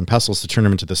up in mortar and pestles to turn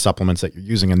them into the supplements that you're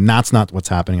using, and that's not what's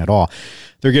happening at all.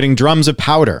 They're getting drums of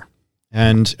powder.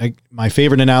 And my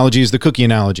favorite analogy is the cookie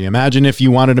analogy. Imagine if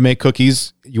you wanted to make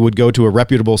cookies, you would go to a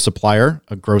reputable supplier,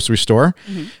 a grocery store,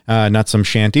 not some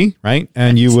shanty, right?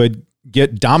 And you would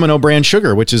get Domino brand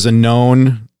sugar, which is a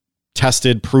known,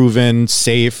 tested, proven,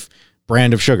 safe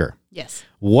brand of sugar. Yes.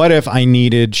 What if I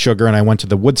needed sugar and I went to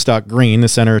the Woodstock Green, the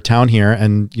center of town here,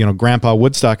 and Grandpa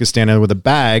Woodstock is standing there with a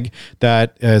bag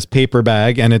that is paper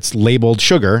bag and it's labeled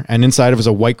sugar, and inside of it is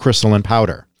a white crystalline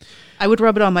powder. I would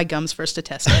rub it on my gums first to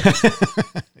test it.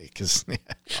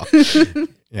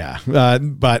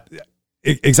 But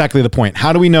exactly the point.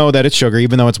 How do we know that it's sugar,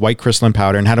 even though it's white crystalline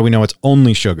powder? And how do we know it's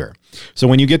only sugar? So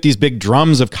when you get these big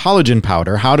drums of collagen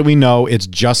powder, how do we know it's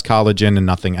just collagen and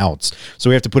nothing else?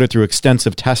 So we have to put it through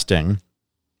extensive testing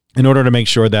in order to make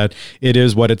sure that it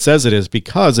is what it says it is,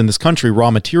 because in this country,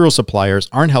 raw material suppliers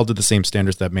aren't held to the same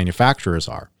standards that manufacturers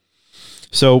are.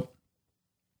 So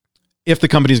if the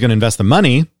company is going to invest the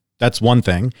money, that's one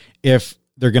thing. If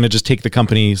they're going to just take the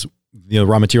company's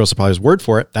raw material supplier's word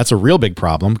for it, that's a real big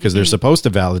problem, because they're supposed to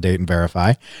validate and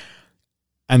verify.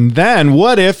 And then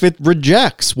what if it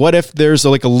rejects? What if there's a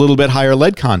little bit higher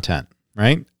lead content,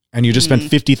 right? And you just spent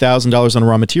 $50,000 on a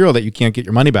raw material that you can't get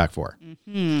your money back for.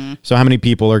 So how many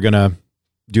people are going to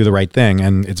do the right thing?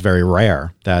 And it's very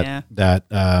rare that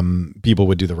people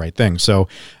would do the right thing. So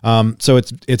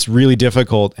it's really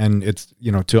difficult, and it's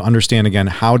to understand, again,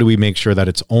 how do we make sure that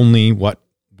it's only what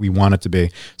we want it to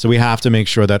be? So we have to make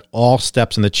sure that all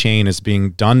steps in the chain is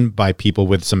being done by people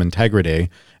with some integrity,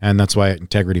 and that's why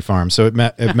Integrity Farms. So it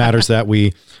matters that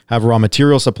we have raw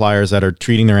material suppliers that are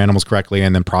treating their animals correctly,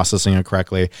 and then processing it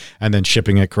correctly, and then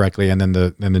shipping it correctly, and then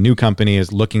the new company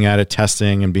is looking at it,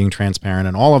 testing, and being transparent,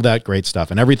 and all of that great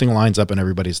stuff, and everything lines up, and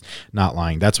everybody's not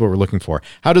lying. That's what we're looking for.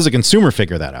 How does a consumer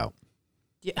figure that out?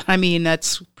 Yeah, I mean,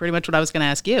 that's pretty much what I was going to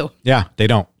ask you. Yeah, they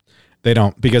don't. They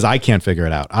don't, because I can't figure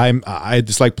it out. I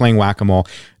just like playing whack-a-mole.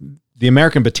 The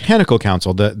American Botanical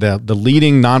Council, the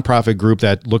leading nonprofit group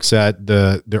that looks at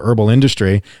the herbal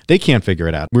industry, they can't figure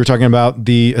it out. We were talking about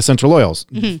the essential oils.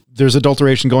 There's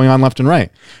adulteration going on left and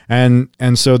right. And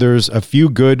so there's a few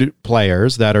good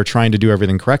players that are trying to do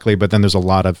everything correctly, but then there's a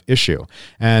lot of issue.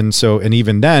 And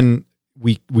even then,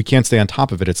 we can't stay on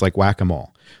top of it. It's like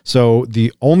whack-a-mole. So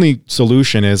the only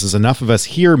solution is enough of us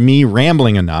hear me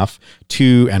rambling enough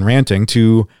and ranting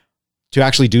to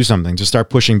actually do something, to start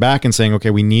pushing back and saying,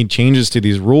 okay, we need changes to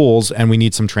these rules and we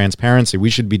need some transparency. We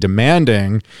should be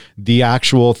demanding the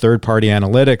actual third-party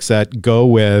analytics that go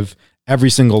with every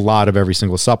single lot of every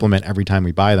single supplement every time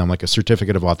we buy them, like a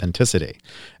certificate of authenticity.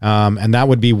 And that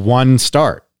would be one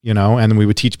start, and then we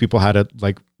would teach people how to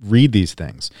like read these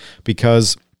things,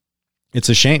 because it's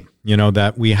a shame,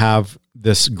 that we have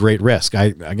this great risk.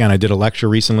 I did a lecture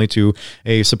recently to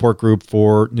a support group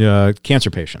for cancer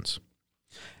patients.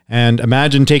 And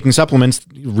imagine taking supplements,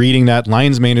 reading that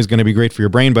lion's mane is going to be great for your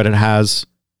brain, but it has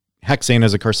hexane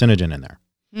as a carcinogen in there.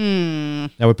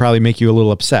 That would probably make you a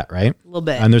little upset, right? A little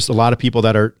bit. And there's a lot of people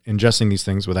that are ingesting these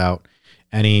things without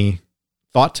any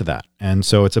thought to that. And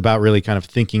so it's about really kind of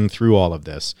thinking through all of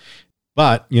this.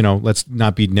 But, let's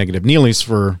not be negative Neelys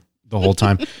for the whole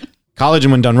time.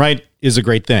 Collagen, when done right, is a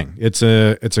great thing. It's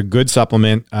a good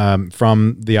supplement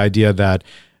from the idea that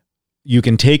you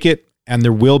can take it and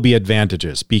there will be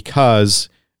advantages because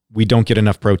we don't get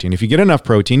enough protein. If you get enough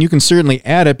protein, you can certainly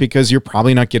add it because you're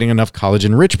probably not getting enough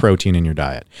collagen-rich protein in your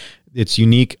diet. Its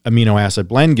unique amino acid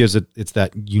blend gives it's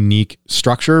that unique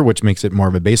structure, which makes it more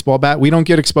of a baseball bat. We don't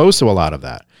get exposed to a lot of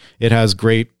that. It has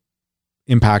great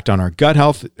impact on our gut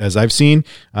health, as I've seen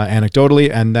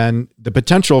anecdotally, and then the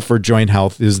potential for joint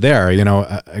health is there.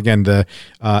 Again, the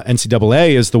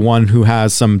NCAA is the one who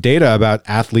has some data about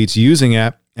athletes using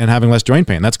it and having less joint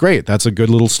pain. That's great. That's a good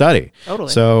little study. Totally.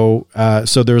 So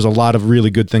there's a lot of really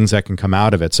good things that can come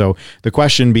out of it. So the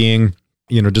question being,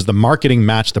 does the marketing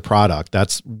match the product?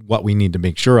 That's what we need to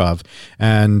make sure of.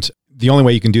 And the only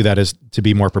way you can do that is to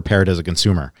be more prepared as a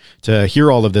consumer, to hear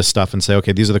all of this stuff and say,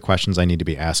 okay, these are the questions I need to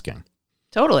be asking.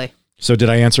 Totally. So did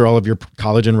I answer all of your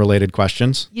collagen related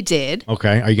questions? You did.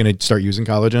 Okay. Are you going to start using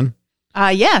collagen?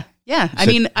 Yeah. I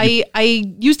mean,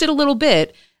 I used it a little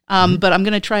bit. But I'm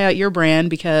going to try out your brand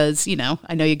because,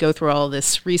 I know you go through all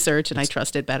this research and I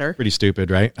trust it better. Pretty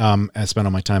stupid, right? I spent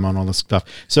all my time on all this stuff.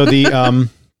 So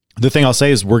the thing I'll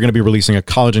say is we're going to be releasing a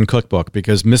collagen cookbook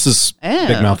because Mrs.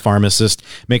 Big Mouth Pharmacist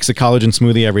makes a collagen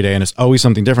smoothie every day and it's always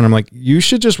something different. I'm like, you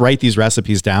should just write these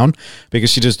recipes down, because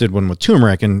she just did one with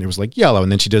turmeric and it was like yellow.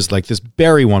 And then she does like this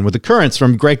berry one with the currants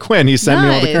from Greg Quinn. He sent me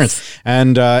all the currants.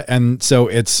 And so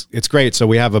it's great. So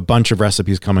we have a bunch of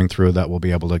recipes coming through that we'll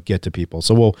be able to get to people.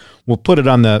 So we'll put it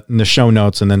on in the show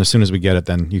notes. And then as soon as we get it,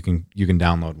 then you can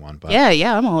download one. But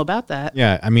yeah, I'm all about that.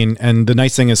 Yeah. I mean, and the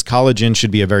nice thing is collagen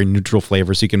should be a very neutral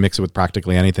flavor. So you can mix it with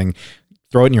practically anything.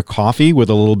 Throw it in your coffee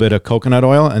with a little bit of coconut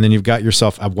oil, and then you've got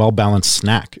yourself a well-balanced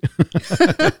snack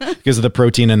because of the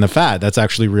protein and the fat. That's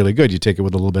actually really good. You take it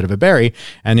with a little bit of a berry,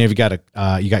 and you've got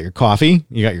you got your coffee,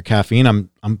 you got your caffeine. I'm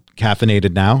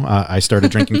caffeinated now. I started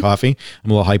drinking coffee.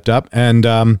 I'm a little hyped up, and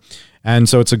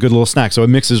so it's a good little snack. So it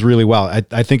mixes really well.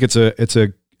 I think it's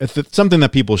something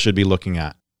that people should be looking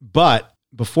at. But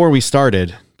before we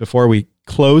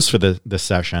close for this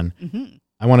session. Mm-hmm.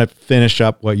 I want to finish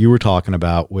up what you were talking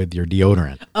about with your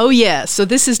deodorant. Oh, yeah. So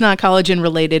this is not collagen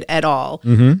related at all.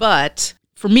 Mm-hmm. But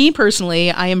for me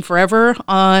personally, I am forever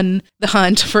on the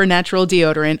hunt for a natural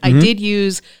deodorant. Mm-hmm. I did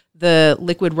use the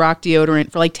liquid rock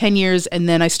deodorant for like 10 years. And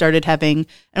then I started having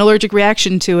an allergic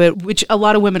reaction to it, which a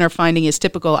lot of women are finding is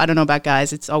typical. I don't know about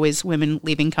guys. It's always women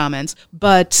leaving comments.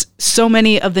 But so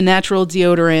many of the natural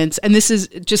deodorants, and this is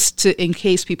just in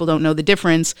case people don't know the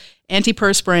difference,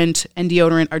 antiperspirant and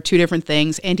deodorant are two different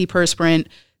things. Antiperspirant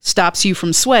stops you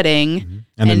from sweating. Mm-hmm.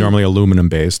 And they're normally aluminum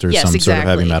based or some sort of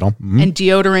heavy metal. Mm-hmm. And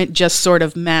deodorant just sort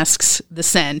of masks the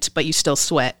scent, but you still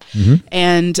sweat. Mm-hmm.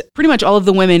 And pretty much all of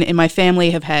the women in my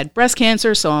family have had breast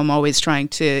cancer, so I'm always trying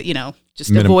to,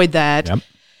 just avoid that. Yep.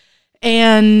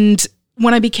 And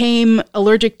when I became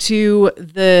allergic to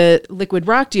the liquid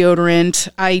rock deodorant,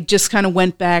 I just kind of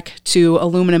went back to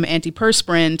aluminum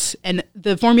antiperspirant. And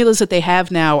the formulas that they have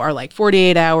now are like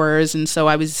 48 hours. And so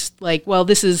I was like, well,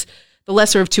 this is the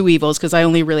lesser of two evils because I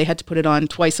only really had to put it on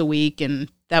twice a week and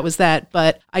that was that.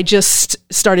 But I just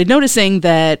started noticing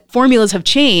that formulas have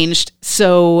changed.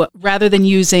 So rather than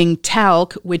using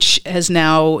talc, which has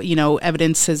now,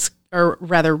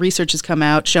 research has come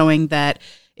out showing that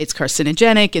it's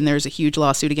carcinogenic and there's a huge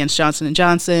lawsuit against Johnson &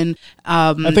 Johnson.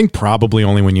 I think probably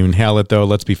only when you inhale it though,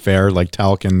 let's be fair, like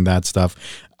talc and that stuff.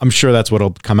 I'm sure that's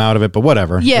what'll come out of it, but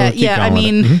whatever. Yeah, We'll keep yeah. I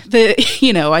going with mean,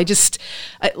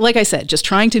 it. like I said, just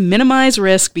trying to minimize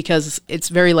risk because it's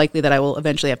very likely that I will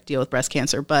eventually have to deal with breast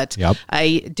cancer. But Yep.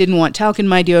 I didn't want talc in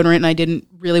my deodorant, and I didn't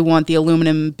really want the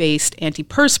aluminum-based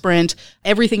antiperspirant.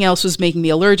 Everything else was making me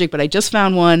allergic, but I just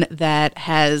found one that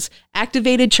has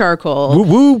activated charcoal Woo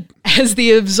woo. as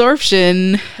the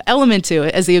absorption element to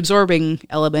it, as the absorbing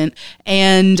element.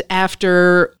 And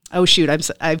after, oh shoot,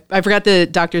 I forgot the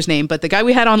doctor's name, but the guy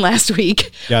we had on last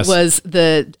week Yes. was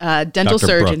the dental Dr.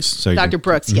 surgeon, Brooks. So you Dr. can-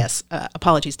 Brooks. Yes,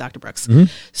 apologies, Dr. Brooks.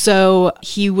 So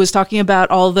he was talking about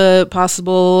all the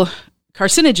possible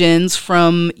carcinogens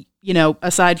from,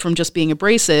 aside from just being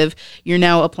abrasive, you're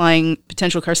now applying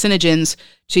potential carcinogens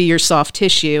to your soft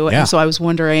tissue. Yeah. And so I was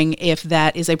wondering if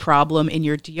that is a problem in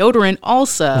your deodorant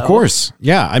also. Of course.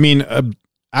 Yeah. I mean,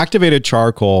 activated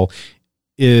charcoal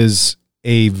is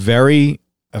a very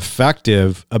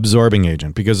effective absorbing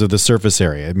agent because of the surface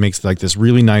area. It makes like this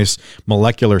really nice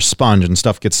molecular sponge and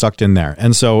stuff gets sucked in there.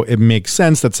 And so it makes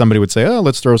sense that somebody would say, oh,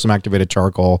 let's throw some activated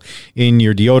charcoal in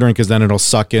your deodorant because then it'll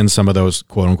suck in some of those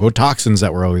quote unquote toxins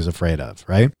that we're always afraid of,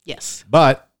 right? Yes.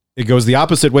 But it goes the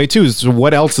opposite way too. So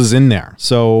what else is in there?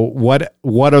 So what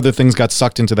other things got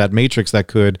sucked into that matrix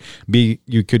that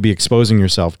you could be exposing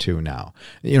yourself to now?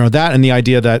 That and the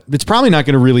idea that it's probably not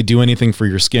going to really do anything for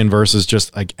your skin versus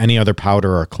just like any other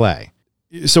powder or clay.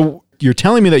 So you're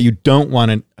telling me that you don't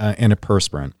want an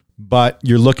antiperspirant, but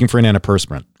you're looking for an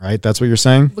antiperspirant, right? That's what you're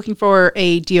saying? Looking for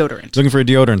a deodorant. Looking for a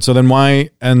deodorant. So then why?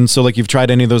 And so like you've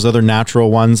tried any of those other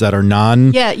natural ones that are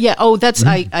non? Yeah. Oh, that's,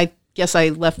 I guess I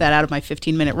left that out of my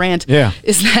 15-minute rant. Yeah.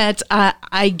 Is that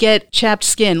I get chapped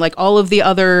skin like all of the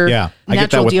other I get that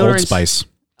natural with deodorants. Old Spice.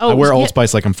 Oh, I wear Old yeah.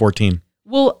 Spice like I'm 14.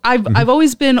 Well, I've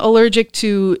always been allergic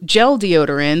to gel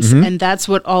deodorants, and that's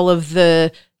what all of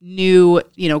the new,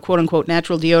 quote unquote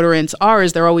natural deodorants are,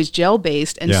 is they're always gel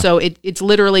based. And Yeah. so it's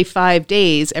literally 5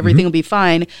 days, everything will be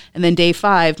fine. And then day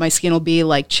 5, my skin will be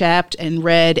like chapped and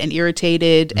red and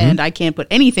irritated, and I can't put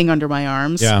anything under my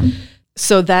arms. Yeah.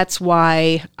 So that's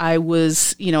why I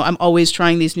was, I'm always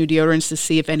trying these new deodorants to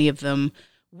see if any of them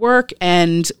work.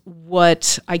 And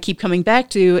what I keep coming back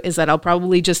to is that I'll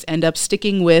probably just end up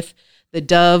sticking with the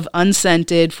Dove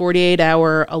unscented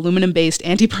 48-hour aluminum-based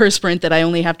antiperspirant that I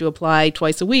only have to apply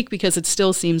twice a week because it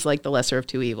still seems like the lesser of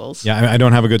two evils. Yeah, I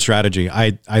don't have a good strategy.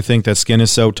 I think that skin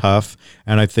is so tough,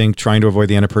 and I think trying to avoid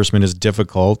the antiperspirant is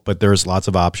difficult, but there's lots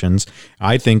of options.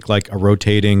 I think like a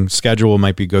rotating schedule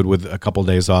might be good with a couple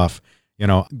days off.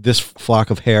 This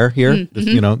flock of hair here,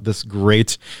 this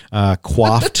great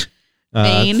coiffed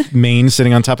mane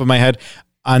sitting on top of my head.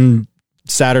 On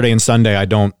Saturday and Sunday, I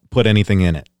don't put anything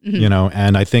in it,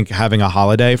 and I think having a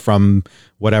holiday from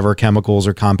whatever chemicals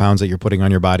or compounds that you're putting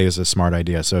on your body is a smart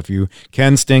idea. So if you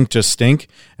can stink, just stink,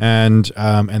 and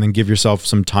then give yourself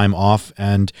some time off.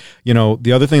 And,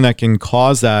 the other thing that can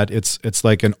cause that, it's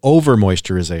like an over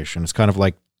moisturization. It's kind of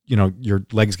like, your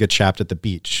legs get chapped at the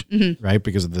beach, right?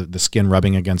 Because of the skin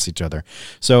rubbing against each other.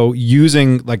 So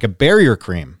using like a barrier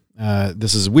cream,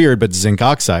 this is weird, but zinc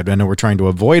oxide, I know we're trying to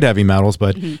avoid heavy metals,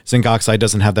 but zinc oxide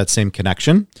doesn't have that same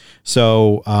connection.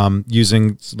 So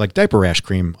using like diaper rash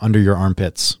cream under your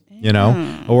armpits,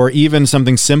 or even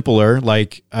something simpler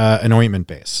like an ointment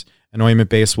base. An ointment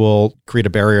base will create a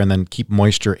barrier and then keep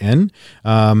moisture in,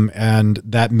 and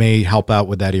that may help out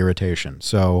with that irritation.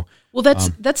 So, well,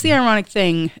 that's the ironic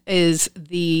thing is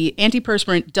the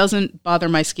antiperspirant doesn't bother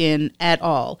my skin at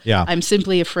all. Yeah. I'm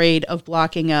simply afraid of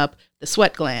blocking up the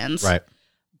sweat glands. Right.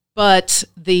 But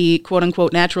the quote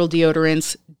unquote natural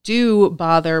deodorants do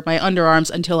bother my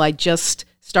underarms until I just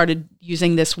started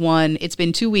using this one. It's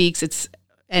been 2 weeks.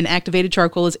 And activated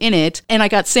charcoal is in it. And I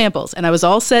got samples and I was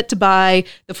all set to buy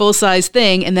the full size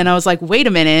thing. And then I was like, wait a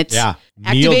minute. Yeah.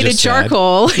 Activated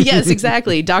charcoal. Yes,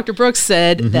 exactly. Dr. Brooks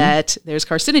said that there's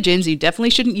carcinogens. You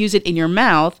definitely shouldn't use it in your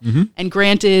mouth. And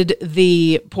granted,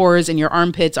 the pores in your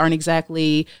armpits aren't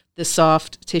exactly the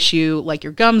soft tissue like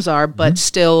your gums are, but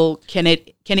still can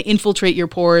it infiltrate your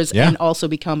pores and also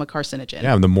become a carcinogen.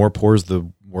 Yeah. The more pores,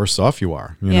 the worse off you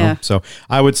are, Yeah. So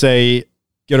I would say,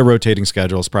 get a rotating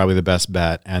schedule is probably the best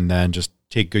bet, and then just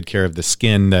take good care of the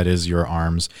skin that is your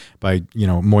arms by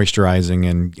moisturizing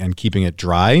and keeping it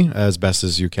dry as best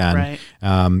as you can.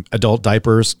 Right. Adult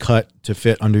diapers cut to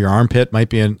fit under your armpit might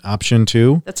be an option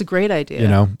too. That's a great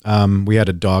idea. We had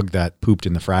a dog that pooped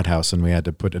in the frat house, and we had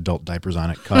to put adult diapers on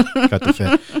it, cut to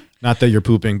fit. Not that you're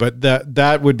pooping, but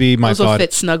that would be my Those thought. will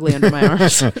fit snugly under my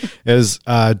arms. Is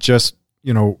just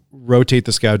rotate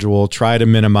the schedule, try to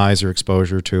minimize your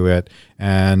exposure to it.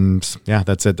 And yeah,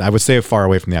 that's it. I would stay far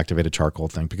away from the activated charcoal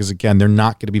thing because, again, they're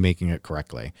not going to be making it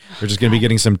correctly. They're just going to be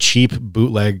getting some cheap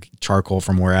bootleg charcoal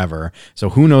from wherever. So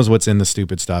who knows what's in the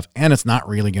stupid stuff. And it's not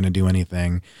really going to do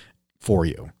anything for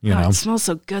you, you know? It smells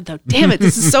so good, though. Damn it.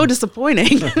 This is so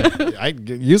disappointing. I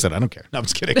use it. I don't care. No, I'm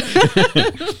just kidding.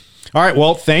 All right.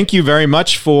 Well, thank you very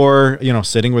much for,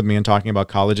 sitting with me and talking about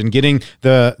collagen, getting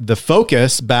the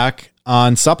focus back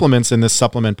on supplements in this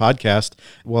supplement podcast.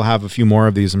 We'll have a few more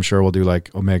of these. I'm sure we'll do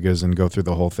like omegas and go through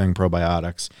the whole thing,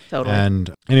 probiotics. Totally.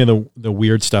 And any of the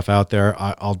weird stuff out there.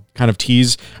 I'll kind of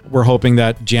tease. We're hoping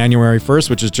that January 1st,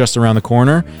 which is just around the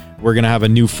corner, we're going to have a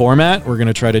new format. We're going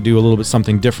to try to do a little bit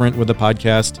something different with the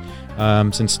podcast.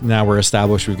 Since now we're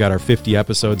established, we've got our 50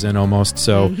 episodes in almost.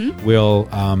 So we'll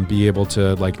be able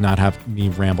to like not have me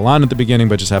ramble on at the beginning,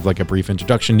 but just have like a brief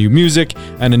introduction, new music,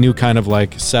 and a new kind of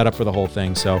like setup for the whole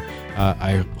thing. So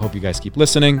I hope you guys keep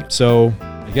listening. So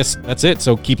I guess that's it.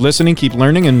 So keep listening, keep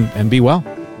learning, and be well.